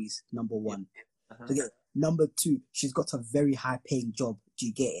multiple degrees, number one. Okay. Number two, she's got a very high paying job. Do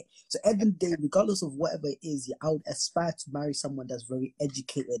you get it? So at the end of the day, regardless of whatever it is, yeah, I would aspire to marry someone that's very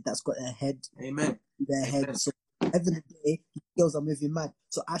educated, that's got a head. Amen. Their head. So End of the day, girls are moving mad.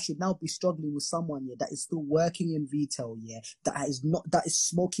 So I should now be struggling with someone, yeah, that is still working in retail, yeah, that is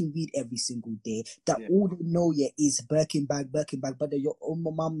smoking weed every single day, that Yeah. all they know, yeah, is Birkin bag, but your own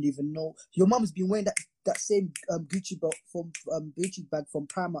mom don't even know. Your mom's been wearing that same Gucci belt from Gucci bag from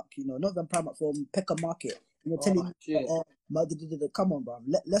Primark, you know, not even Primark, from Pekka Market. And you're telling me, Shit. come on, bro.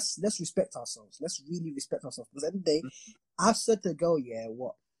 Let's respect ourselves. Let's really respect ourselves. Because at the end of the day, I've said to the girl, yeah,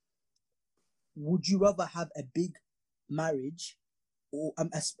 what would you rather have, a big marriage or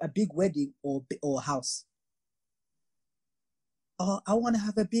a big wedding or a house? Oh, I want to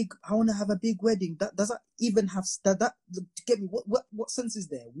have a big wedding. That does that even have that get me? What sense is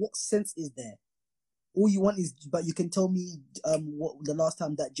there? What sense is there? All you want is, but you can tell me what the last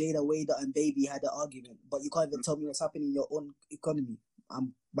time that Jada Wader and Baby had an argument, but you can't even tell me what's happening in your own economy.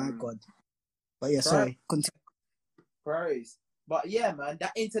 My God. But yeah, sorry. Continue. Priorities. But yeah, man,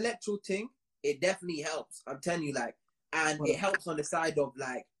 that intellectual thing, it definitely helps. I'm telling you, like, and it helps on the side of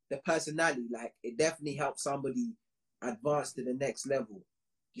like the personality. Like, it definitely helps somebody advance to the next level.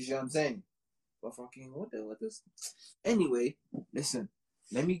 You see what I'm saying? But fucking what this? Anyway, listen.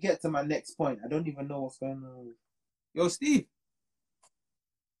 Let me get to my next point. I don't even know what's going on. Yo, Steve.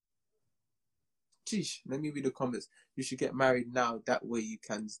 Sheesh, let me read the comments. You should get married now. That way you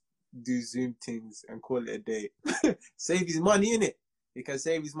can do Zoom things and call it a day. Save his money, innit? You can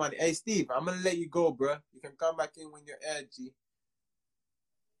save his money. Hey, Steve, I'm going to let you go, bro. You can come back in when you're edgy.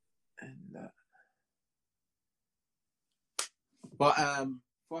 And, but,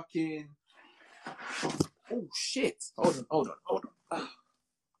 fucking... Oh, shit. Hold on.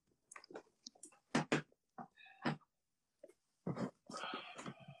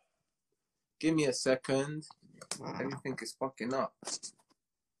 Give me a second. Everything is fucking up.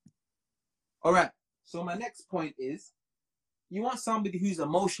 All right. So my next point is, you want somebody who's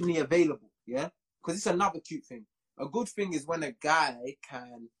emotionally available, yeah? Because it's another cute thing. A good thing is when a guy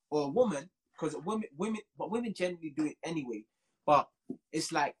can, or a woman, because women generally do it anyway. But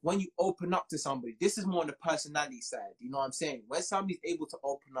it's like when you open up to somebody, this is more on the personality side. You know what I'm saying? When somebody's able to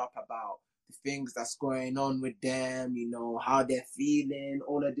open up about the things that's going on with them, you know, how they're feeling,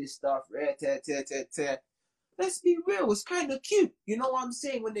 all of this stuff, let's be real, it's kind of cute. You know what I'm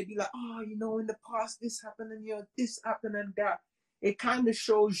saying? When they be like, oh, you know, in the past this happened and this happened and that. It kind of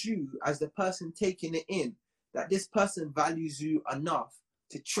shows you, as the person taking it in, that this person values you enough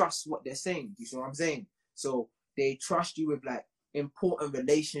to trust what they're saying. You see what I'm saying? So they trust you with like important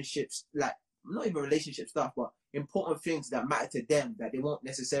relationships, like not even relationship stuff, but important things that matter to them that they won't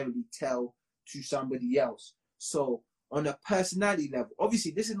necessarily tell to somebody else. So on a personality level,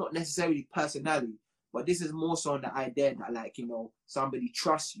 obviously this is not necessarily personality, but this is more so on the idea that, like, you know, somebody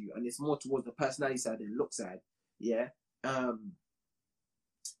trusts you, and it's more towards the personality side than the look side. Yeah.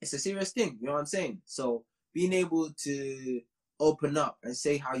 It's a serious thing, you know what I'm saying? So being able to open up and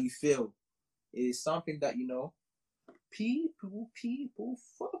say how you feel is something that, you know, people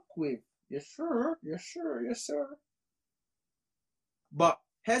fuck with. Yes, sir. But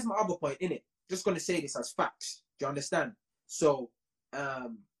here's my other point, innit? Just gonna say this as facts. Do you understand? So,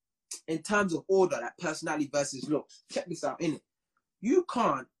 in terms of order, like personality versus looks, check this out, innit? You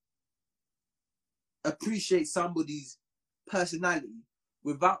can't appreciate somebody's personality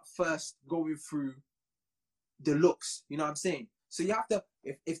without first going through the looks. You know what I'm saying? So you have to,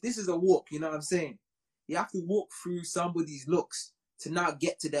 if this is a walk, you know what I'm saying? You have to walk through somebody's looks to now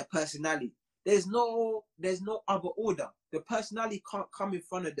get to their personality. There's no other order. The personality can't come in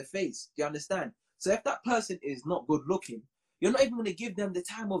front of the face. Do you understand? So if that person is not good looking, you're not even going to give them the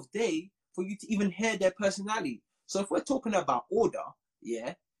time of day for you to even hear their personality. So if we're talking about order,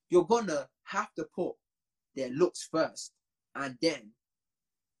 yeah, you're going to have to put their looks first. And then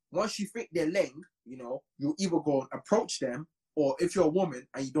once you think they're lame, you know, you'll either go and approach them, or if you're a woman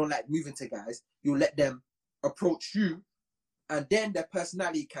and you don't like moving to guys, you'll let them approach you, and then their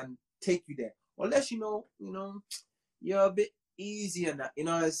personality can take you there. Unless, you know, you're a bit easy on that, you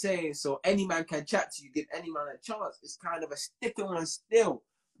know what I'm saying? So any man can chat to you, give any man a chance. It's kind of a sticky one still.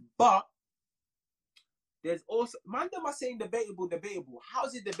 But there's also, man, them are saying debatable.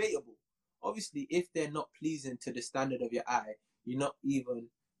 How's it debatable? Obviously, if they're not pleasing to the standard of your eye, you're not even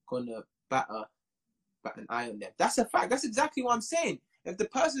gonna bat an eye on them. That's a fact. That's exactly what I'm saying. If the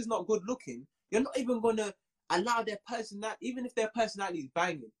person's not good looking, you're not even gonna allow their personality, even if their personality is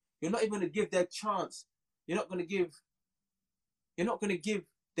banging, you're not even gonna give their chance. You're not gonna give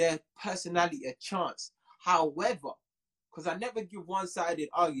their personality a chance. However, because I never give one-sided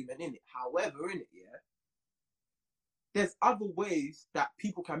argument in it. However, in it, yeah, there's other ways that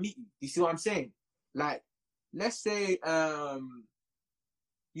people can meet you. You see what I'm saying? Like, let's say,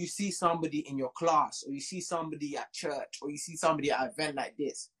 you see somebody in your class, or you see somebody at church, or you see somebody at an event like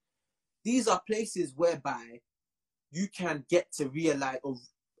this. These are places whereby you can get to realize or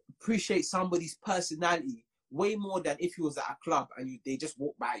appreciate somebody's personality way more than if you was at a club and they just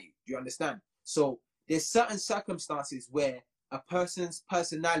walk by you. Do you understand? So there's certain circumstances where a person's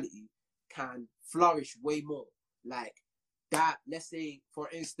personality can flourish way more. Like that, let's say, for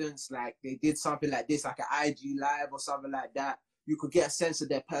instance, like they did something like this, like an IG live or something like that. You could get a sense of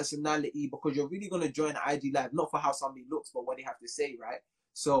their personality because you're really going to join an IG live, not for how somebody looks, but what they have to say, right?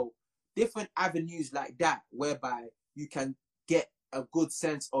 So different avenues like that, whereby you can get a good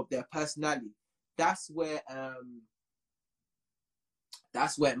sense of their personality. That's where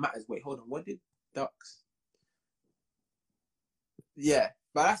it matters. Wait, hold on. What did ducks? Yeah,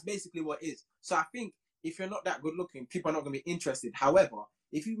 but that's basically what it is. So I think if you're not that good looking, people are not going to be interested. However,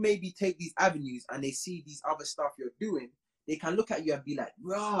 if you maybe take these avenues and they see these other stuff you're doing, they can look at you and be like,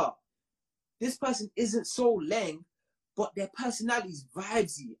 "Rah, this person isn't so leng, but their personality is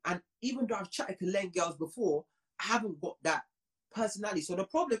vibesy." And even though I've chatted to leng girls before, I haven't got that personality. So the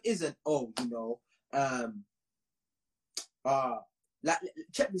problem isn't, like,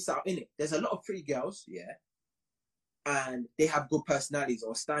 check this out, innit? There's a lot of pretty girls, yeah, and they have good personalities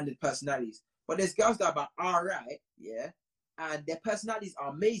or standard personalities. But there's girls that are alright, yeah, and their personalities are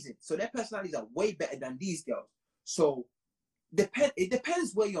amazing. So their personalities are way better than these girls. So it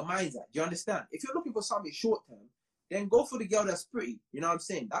depends where your mind's at. Do you understand? If you're looking for something short term, then go for the girl that's pretty. You know what I'm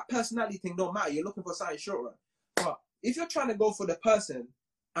saying? That personality thing don't matter. You're looking for something short run. But if you're trying to go for the person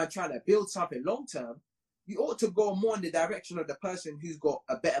and trying to build something long term, you ought to go more in the direction of the person who's got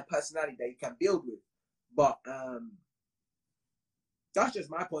a better personality that you can build with. But that's just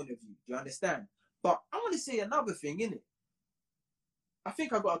my point of view. Do you understand? But I want to say another thing, innit? I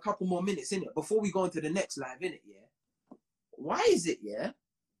think I've got a couple more minutes in it before we go into the next live, innit? Yeah. Why is it, yeah?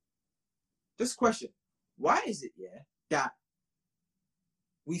 Just a question. Why is it, yeah, that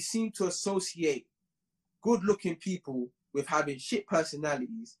we seem to associate good-looking people with having shit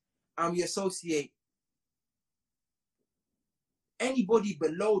personalities, and we associate anybody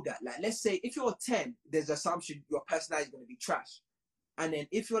below that? Like, let's say if you're a 10, there's an assumption your personality is going to be trash. And then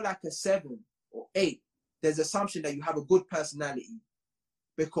if you're like a 7 or 8, there's an assumption that you have a good personality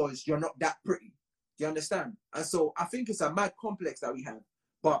because you're not that pretty. Do you understand? And so I think it's a mad complex that we have.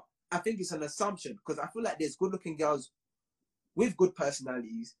 But I think it's an assumption because I feel like there's good-looking girls with good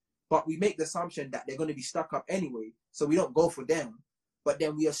personalities, but we make the assumption that they're going to be stuck up anyway, so we don't go for them. But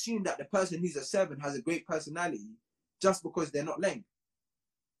then we assume that the person who's a 7 has a great personality just because they're not leng.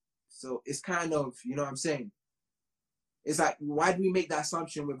 So it's kind of, you know what I'm saying? It's like, why do we make that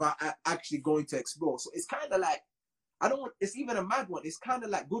assumption without actually going to explore? So it's kind of like, it's even a mad one. It's kind of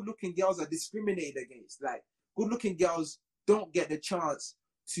like good-looking girls are discriminated against. Like, good-looking girls don't get the chance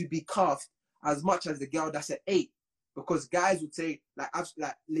to be cuffed as much as the girl that's an 8. Because guys would say, like,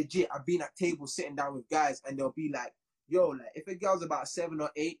 legit, I've been at tables sitting down with guys and they'll be like, yo, like, if a girl's about 7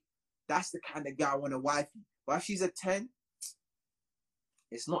 or 8, that's the kind of girl I want to wifey. But if she's a 10,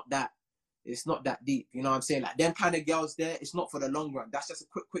 it's not that deep. You know what I'm saying? Like, them kind of girls there, it's not for the long run. That's just a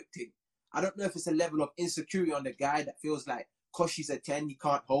quick thing. I don't know if it's a level of insecurity on the guy that feels like, because she's a 10, he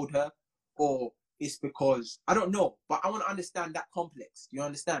can't hold her, or it's because, I don't know. But I want to understand that complex. You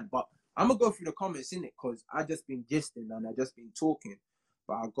understand? But I'm going to go through the comments, innit? Because I just been gisting and I just been talking.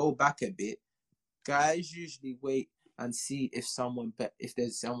 But I'll go back a bit. Guys usually wait and see if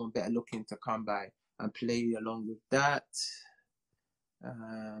there's someone better looking to come by and play along with that.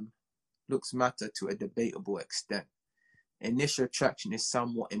 Looks matter to a debatable extent. Initial attraction is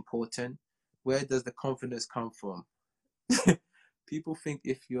somewhat important. Where does the confidence come from? People think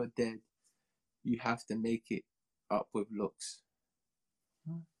if you're dead, you have to make it up with looks.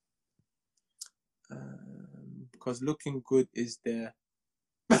 Because looking good is there.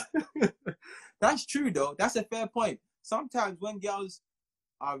 That's true though. That's a fair point. Sometimes when girls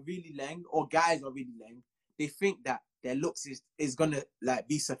are really leng or guys are really leng, they think that their looks is gonna like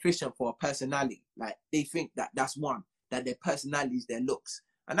be sufficient for a personality. Like they think that that's one, that their personality is their looks.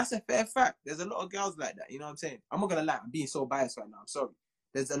 And that's a fair fact. There's a lot of girls like that. You know what I'm saying? I'm not gonna lie. I'm being so biased right now. I'm sorry.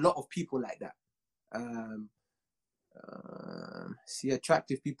 There's a lot of people like that. See,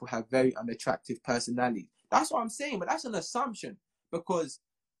 attractive people have very unattractive personalities. That's what I'm saying, but that's an assumption because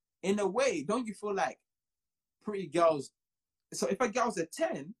in a way, don't you feel like pretty girls? So if a girl's a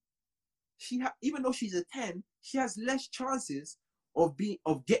 10, even though she's a 10, she has less chances of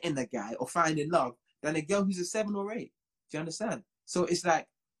getting a guy or finding love than a girl who's a 7 or 8. Do you understand? So it's like,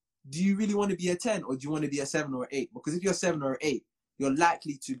 do you really want to be a 10 or do you want to be a 7 or 8? Because if you're 7 or 8, you're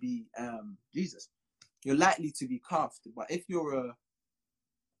likely to be you're likely to be cuffed. But if you're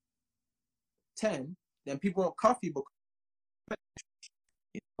 10, then people won't cuff you.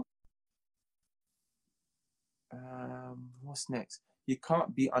 What's next? You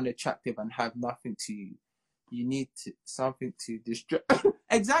can't be unattractive and have nothing to you. You need something to distract.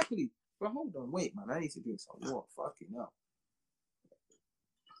 Exactly. But hold on, wait, man. I need to drink some water. Fucking hell.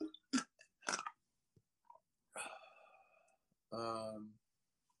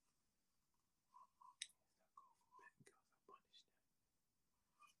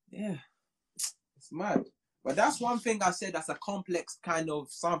 Yeah, it's mad. But that's one thing I said. That's a complex kind of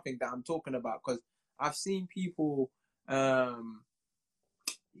something that I'm talking about, because I've seen people. Yeah,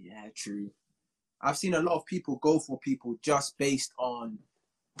 true. I've seen a lot of people go for people just based on,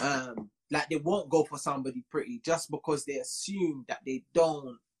 like they won't go for somebody pretty just because they assume that they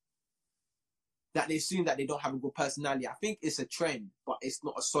don't have a good personality. I think it's a trend, but it's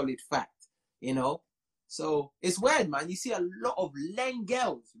not a solid fact, you know? So it's weird, man. You see a lot of leng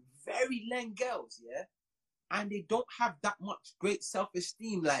girls, very leng girls, yeah? And they don't have that much great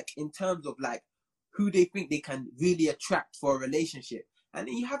self-esteem, like in terms of like who they think they can really attract for a relationship. And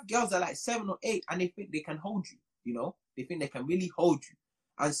then you have girls that are like 7 or 8 and they think they can hold you, you know? They think they can really hold you.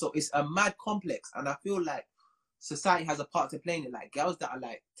 And so it's a mad complex. And I feel like society has a part to play in it. Like girls that are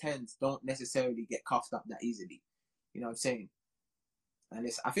like 10s don't necessarily get cuffed up that easily. You know what I'm saying?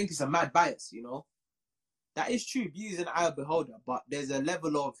 And I think it's a mad bias, you know? That is true. Beauty is an eye of the beholder, but there's a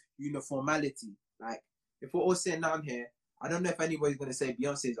level of uniformity. Like, if we're all sitting down here, I don't know if anybody's going to say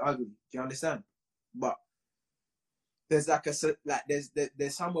Beyonce is ugly. Do you understand? But there's like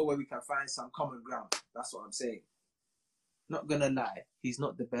there's somewhere where we can find some common ground. That's what I'm saying. Not gonna lie, he's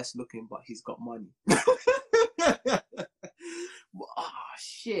not the best looking, but he's got money. Oh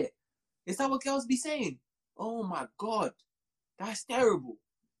shit! Is that what girls be saying? Oh my god, that's terrible.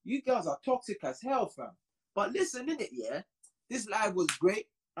 You girls are toxic as hell, fam. But listen, innit, yeah? This live was great.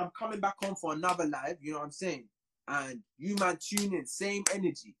 I'm coming back on for another live, you know what I'm saying? And you man tune in, same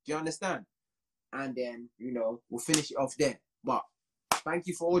energy. Do you understand? And then, you know, we'll finish it off there. But thank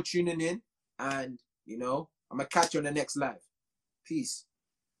you for all tuning in. And, you know, I'm going to catch you on the next live. Peace.